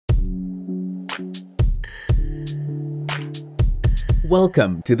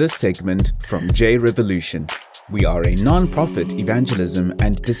Welcome to this segment from J Revolution. We are a non-profit evangelism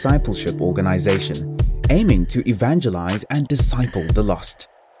and discipleship organization aiming to evangelize and disciple the lost,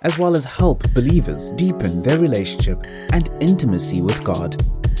 as well as help believers deepen their relationship and intimacy with God.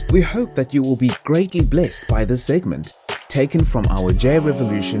 We hope that you will be greatly blessed by this segment, taken from our J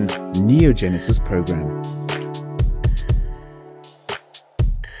Revolution Neogenesis program.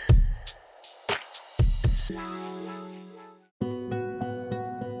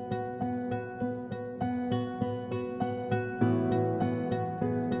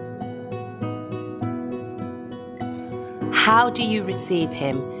 How do you receive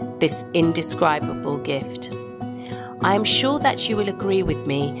Him, this indescribable gift? I am sure that you will agree with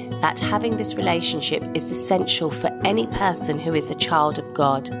me that having this relationship is essential for any person who is a child of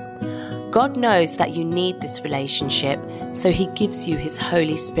God. God knows that you need this relationship, so He gives you His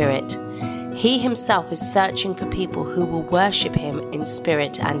Holy Spirit. He Himself is searching for people who will worship Him in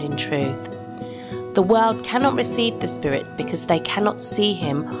spirit and in truth. The world cannot receive the Spirit because they cannot see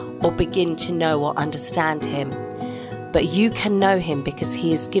Him or begin to know or understand Him. But you can know Him because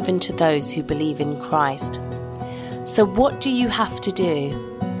He is given to those who believe in Christ. So what do you have to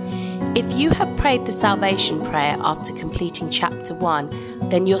do? If you have prayed the salvation prayer after completing chapter 1,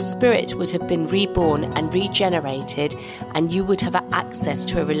 then your spirit would have been reborn and regenerated, and you would have access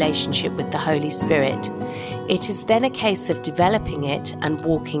to a relationship with the Holy Spirit. It is then a case of developing it and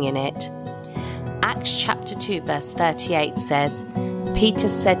walking in it. Acts chapter 2 verse 38 says, Peter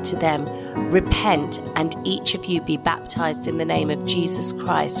said to them, "Repent and each of you be baptized in the name of Jesus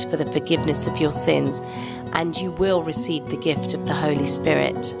Christ for the forgiveness of your sins, and you will receive the gift of the Holy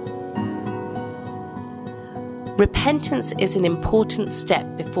Spirit." Repentance is an important step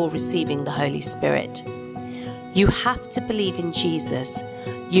before receiving the Holy Spirit. You have to believe in Jesus.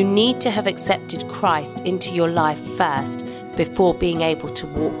 You need to have accepted Christ into your life first before being able to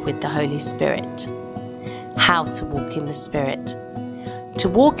walk with the Holy Spirit. How to walk in the Spirit? To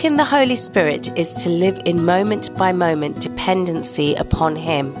walk in the Holy Spirit is to live in moment-by-moment dependency upon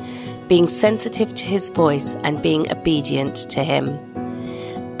Him, being sensitive to His voice and being obedient to Him.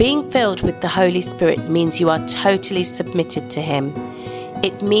 Being filled with the Holy Spirit means you are totally submitted to Him.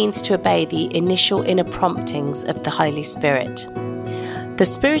 It means to obey the initial inner promptings of the Holy Spirit. The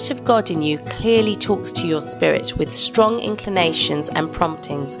Spirit of God in you clearly talks to your spirit with strong inclinations and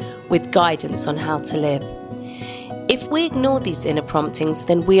promptings with guidance on how to live. If we ignore these inner promptings,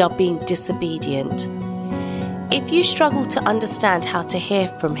 then we are being disobedient. If you struggle to understand how to hear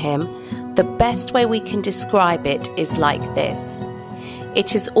from Him, the best way we can describe it is like this.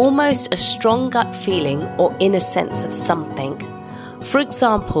 It is almost a strong gut feeling or inner sense of something. For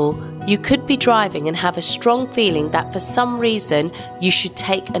example, you could be driving and have a strong feeling that for some reason you should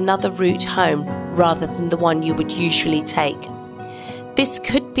take another route home rather than the one you would usually take. This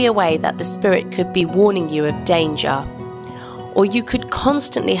could be a way that the Spirit could be warning you of danger. Or you could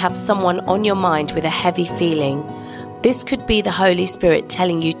constantly have someone on your mind with a heavy feeling. This could be the Holy Spirit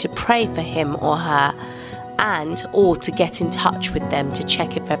telling you to pray for him or her, or to get in touch with them to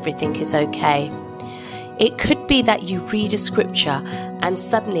check if everything is okay. It could be that you read a scripture and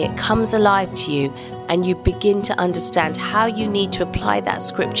suddenly it comes alive to you and you begin to understand how you need to apply that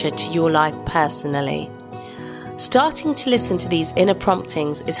scripture to your life personally. Starting to listen to these inner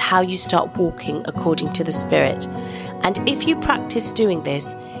promptings is how you start walking according to the Spirit. And if you practice doing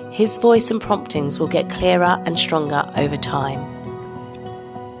this, His voice and promptings will get clearer and stronger over time.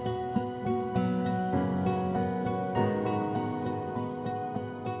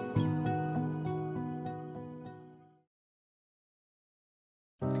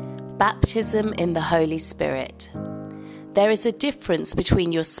 Baptism in the Holy Spirit. There is a difference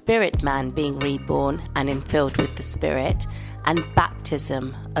between your spirit man being reborn and filled with the Spirit and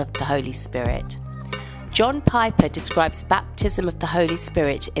baptism of the Holy Spirit. John Piper describes baptism of the Holy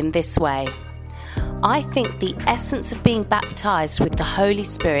Spirit in this way. I think the essence of being baptized with the Holy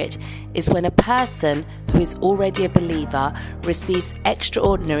Spirit is when a person who is already a believer receives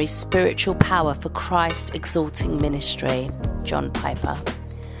extraordinary spiritual power for Christ exalting ministry. John Piper.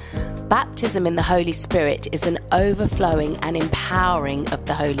 Baptism in the Holy Spirit is an overflowing and empowering of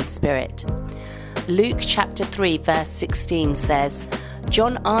the Holy Spirit. Luke chapter 3 verse 16 says,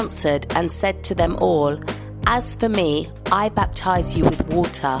 John answered and said to them all, "As for me, I baptize you with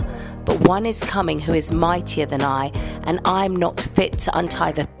water, but one is coming who is mightier than I, and I am not fit to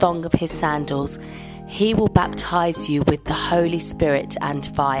untie the thong of his sandals. He will baptize you with the Holy Spirit and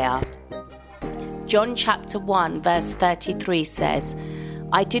fire." John chapter 1 verse 33 says,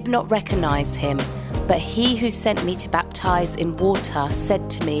 "I did not recognize him, but he who sent me to baptize in water said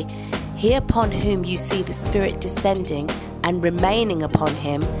to me, 'He upon whom you see the Spirit descending and remaining upon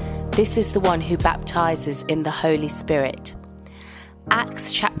him, this is the one who baptizes in the Holy Spirit.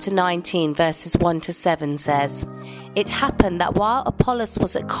 Acts chapter 19 verses 1-7 says, "It happened that while Apollos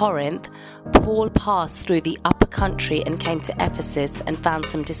was at Corinth, Paul passed through the upper country and came to Ephesus and found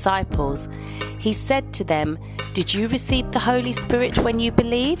some disciples. He said to them, 'Did you receive the Holy Spirit when you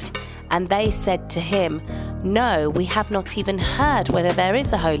believed?' And they said to him, 'No, we have not even heard whether there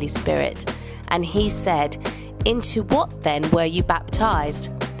is a Holy Spirit.' And he said, 'Into what then were you baptized?'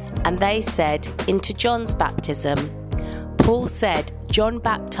 And they said, 'Into John's baptism.' Paul said, 'John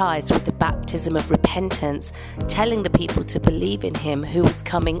baptized with the baptism of repentance, telling the people to believe in him who was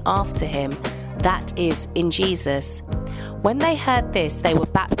coming after him, that is, in Jesus.' When they heard this, they were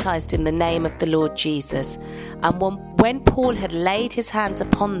baptized in the name of the Lord Jesus. And when Paul had laid his hands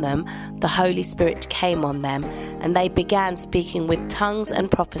upon them, the Holy Spirit came on them, and they began speaking with tongues and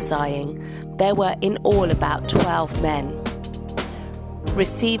prophesying. There were in all about 12 men.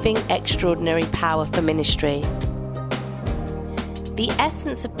 Receiving extraordinary power for ministry. The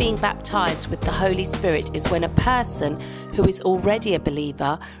essence of being baptized with the Holy Spirit is when a person who is already a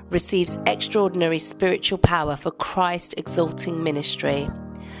believer receives extraordinary spiritual power for Christ exalting ministry.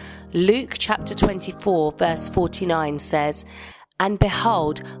 Luke chapter 24 verse 49 says, "And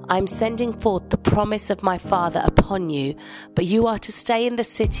behold, I am sending forth the promise of my Father upon you, but you are to stay in the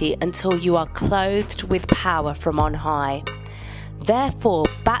city until you are clothed with power from on high." Therefore,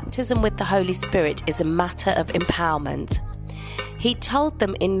 baptism with the Holy Spirit is a matter of empowerment. He told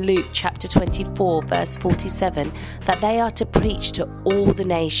them in Luke chapter 24 verse 47 that they are to preach to all the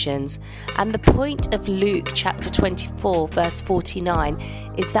nations. And the point of Luke chapter 24 verse 49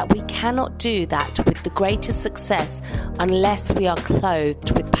 is that we cannot do that with the greatest success unless we are clothed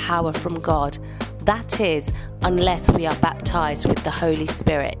with power from God. That is, unless we are baptized with the Holy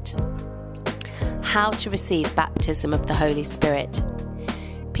Spirit. How to receive baptism of the Holy Spirit.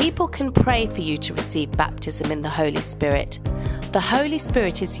 People can pray for you to receive baptism in the Holy Spirit. The Holy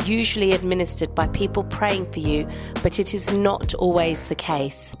Spirit is usually administered by people praying for you, but it is not always the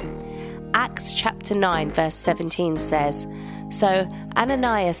case. Acts chapter 9 verse 17 says, "So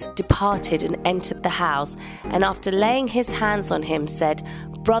Ananias departed and entered the house, and after laying his hands on him said,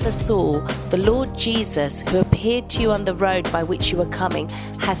 'Brother Saul, the Lord Jesus, who appeared to you on the road by which you were coming,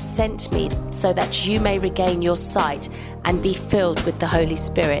 has sent me so that you may regain your sight and be filled with the Holy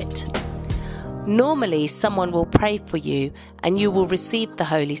Spirit.'" Normally, someone will pray for you and you will receive the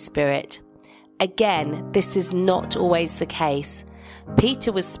Holy Spirit. Again, this is not always the case.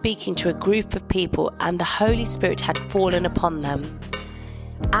 Peter was speaking to a group of people and the Holy Spirit had fallen upon them.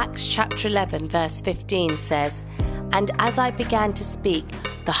 Acts chapter 11 verse 15 says, "And as I began to speak,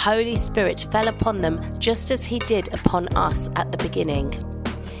 the Holy Spirit fell upon them just as he did upon us at the beginning."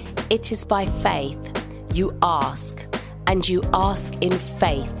 It is by faith. You ask, and you ask in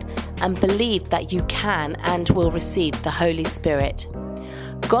faith, and believe that you can and will receive the Holy Spirit.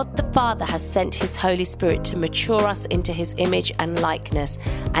 God the Father has sent his Holy Spirit to mature us into his image and likeness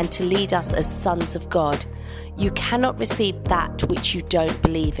and to lead us as sons of God. You cannot receive that which you don't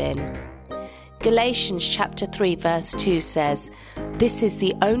believe in. Galatians chapter 3 verse 2 says, "This is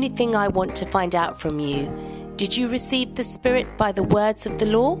the only thing I want to find out from you. Did you receive the Spirit by the words of the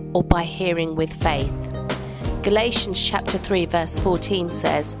law or by hearing with faith?" Galatians chapter 3 verse 14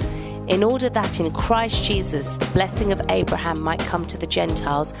 says, "In order that in Christ Jesus the blessing of Abraham might come to the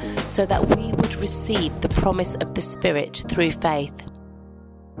Gentiles, so that we would receive the promise of the Spirit through faith."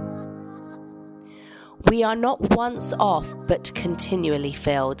 We are not once off, but continually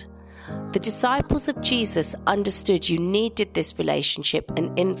filled. The disciples of Jesus understood you needed this relationship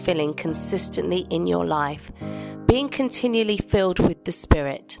and infilling consistently in your life, being continually filled with the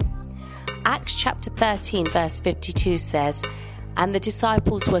Spirit. Acts chapter 13 verse 52 says, "And the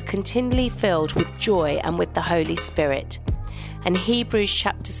disciples were continually filled with joy and with the Holy Spirit." And Hebrews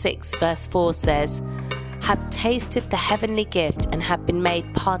chapter 6 verse 4 says, "Have tasted the heavenly gift and have been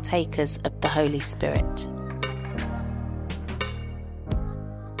made partakers of the Holy Spirit."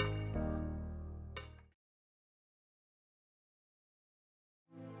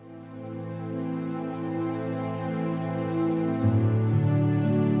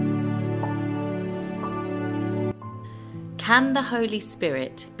 Can the Holy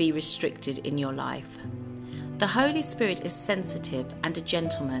Spirit be restricted in your life? The Holy Spirit is sensitive and a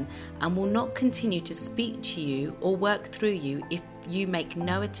gentleman and will not continue to speak to you or work through you if you make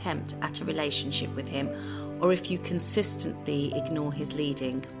no attempt at a relationship with him or if you consistently ignore his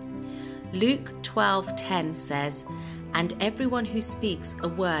leading. Luke 12:10 says, "And everyone who speaks a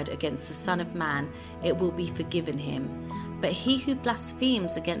word against the Son of Man, it will be forgiven him. But he who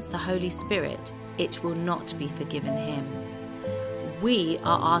blasphemes against the Holy Spirit, it will not be forgiven him." we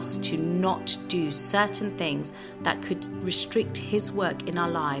are asked to not do certain things that could restrict His work in our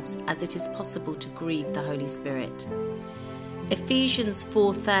lives, as it is possible to grieve the Holy Spirit. Ephesians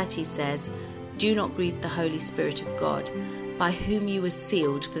 4:30 says, "Do not grieve the Holy Spirit of God, by whom you were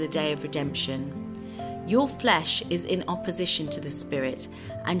sealed for the day of redemption." Your flesh is in opposition to the Spirit,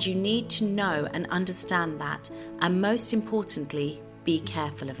 and you need to know and understand that, and most importantly, be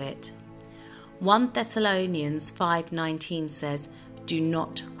careful of it. 1 Thessalonians 5:19 says, "Do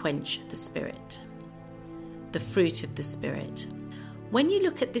not quench the Spirit." The fruit of the Spirit. When you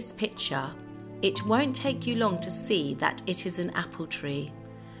look at this picture, it won't take you long to see that it is an apple tree.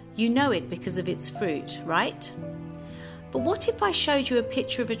 You know it because of its fruit, right? But what if I showed you a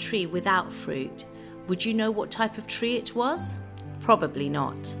picture of a tree without fruit? Would you know what type of tree it was? Probably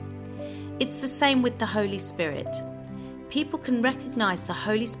not. It's the same with the Holy Spirit. People can recognize the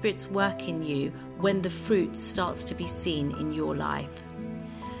Holy Spirit's work in you when the fruit starts to be seen in your life.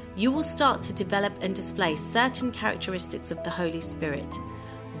 You will start to develop and display certain characteristics of the Holy Spirit.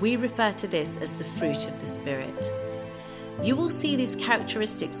 We refer to this as the fruit of the Spirit. You will see these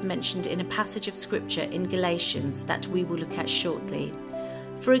characteristics mentioned in a passage of Scripture in Galatians that we will look at shortly.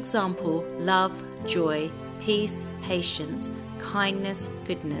 For example, love, joy, peace, patience, kindness,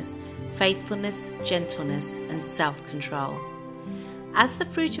 goodness, faithfulness, gentleness, and self-control. As the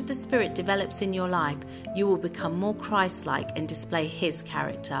fruit of the Spirit develops in your life, you will become more Christ-like and display His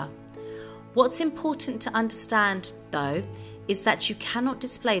character. What's important to understand, though, is that you cannot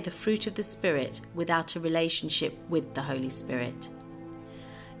display the fruit of the Spirit without a relationship with the Holy Spirit.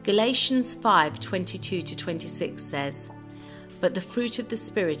 Galatians 5:22-26 says, "But the fruit of the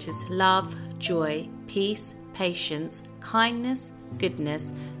Spirit is love, joy, peace, patience, kindness,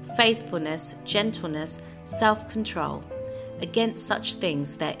 goodness, faithfulness, gentleness, self-control. Against such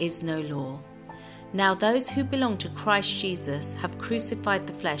things there is no law. Now those who belong to Christ Jesus have crucified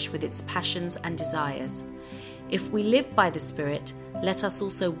the flesh with its passions and desires. If we live by the Spirit, let us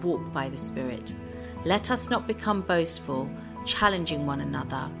also walk by the Spirit. Let us not become boastful, challenging one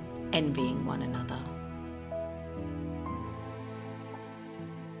another, envying one another."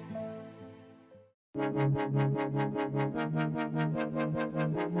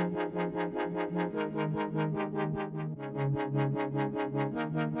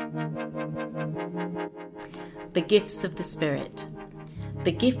 The gifts of the Spirit.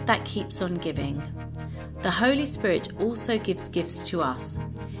 The gift that keeps on giving. The Holy Spirit also gives gifts to us.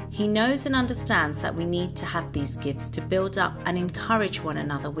 He knows and understands that we need to have these gifts to build up and encourage one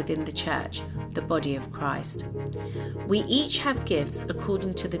another within the church, the body of Christ. We each have gifts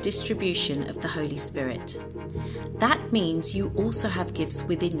according to the distribution of the Holy Spirit. That means you also have gifts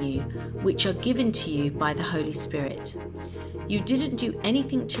within you, which are given to you by the Holy Spirit. You didn't do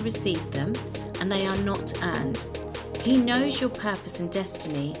anything to receive them, and they are not earned. He knows your purpose and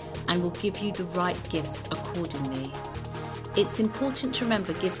destiny and will give you the right gifts accordingly. It's important to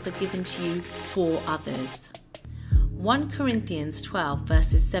remember gifts are given to you for others. 1 Corinthians 12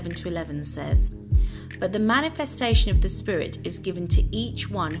 verses 7-11 says, "But the manifestation of the Spirit is given to each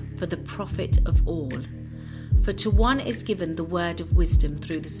one for the profit of all. For to one is given the word of wisdom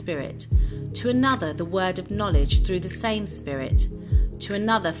through the Spirit, to another the word of knowledge through the same Spirit, to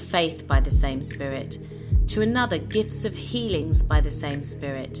another faith by the same Spirit, to another gifts of healings by the same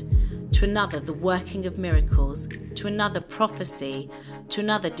Spirit, to another the working of miracles, to another prophecy, to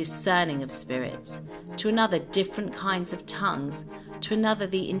another discerning of spirits, to another different kinds of tongues, to another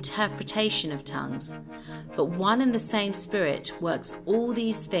the interpretation of tongues. But one and the same Spirit works all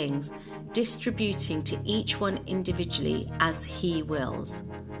these things, distributing to each one individually as He wills."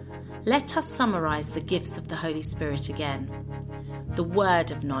 Let us summarize the gifts of the Holy Spirit again. The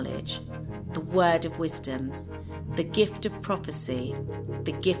word of knowledge, the word of wisdom, the gift of prophecy,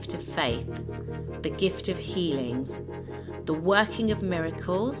 the gift of faith, the gift of healings, the working of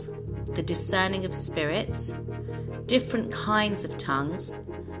miracles, the discerning of spirits, different kinds of tongues,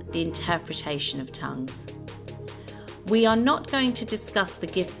 the interpretation of tongues. We are not going to discuss the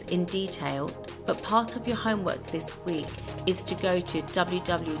gifts in detail, but part of your homework this week is to go to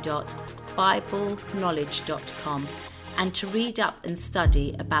www.bibleknowledge.com and to read up and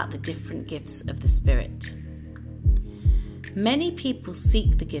study about the different gifts of the Spirit. Many people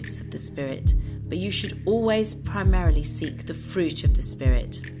seek the gifts of the Spirit, but you should always primarily seek the fruit of the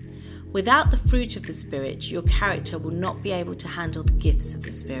Spirit. Without the fruit of the Spirit, your character will not be able to handle the gifts of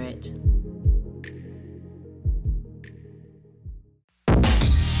the Spirit.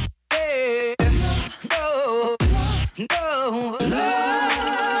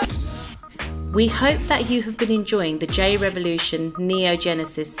 We hope that you have been enjoying the J Revolution Neo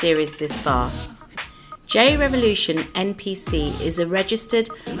Genesis series this far. J Revolution NPC is a registered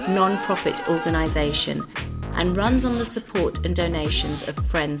non-profit organisation and runs on the support and donations of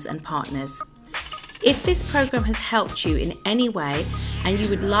friends and partners. If this programme has helped you in any way and you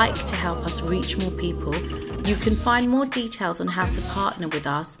would like to help us reach more people, you can find more details on how to partner with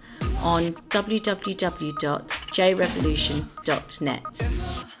us on www.jrevolution.net.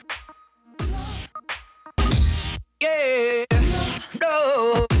 Yeah,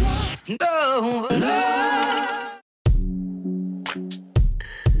 no, no.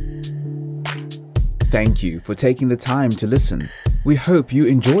 Thank you for taking the time to listen. We hope you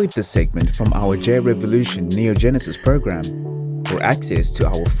enjoyed this segment from our J Revolution Neogenesis program. For access to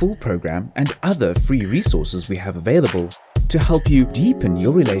our full program and other free resources we have available to help you deepen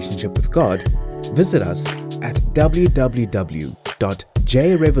your relationship with God, visit us at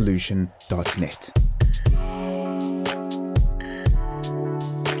www.jrevolution.net.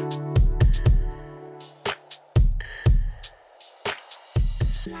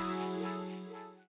 La, la.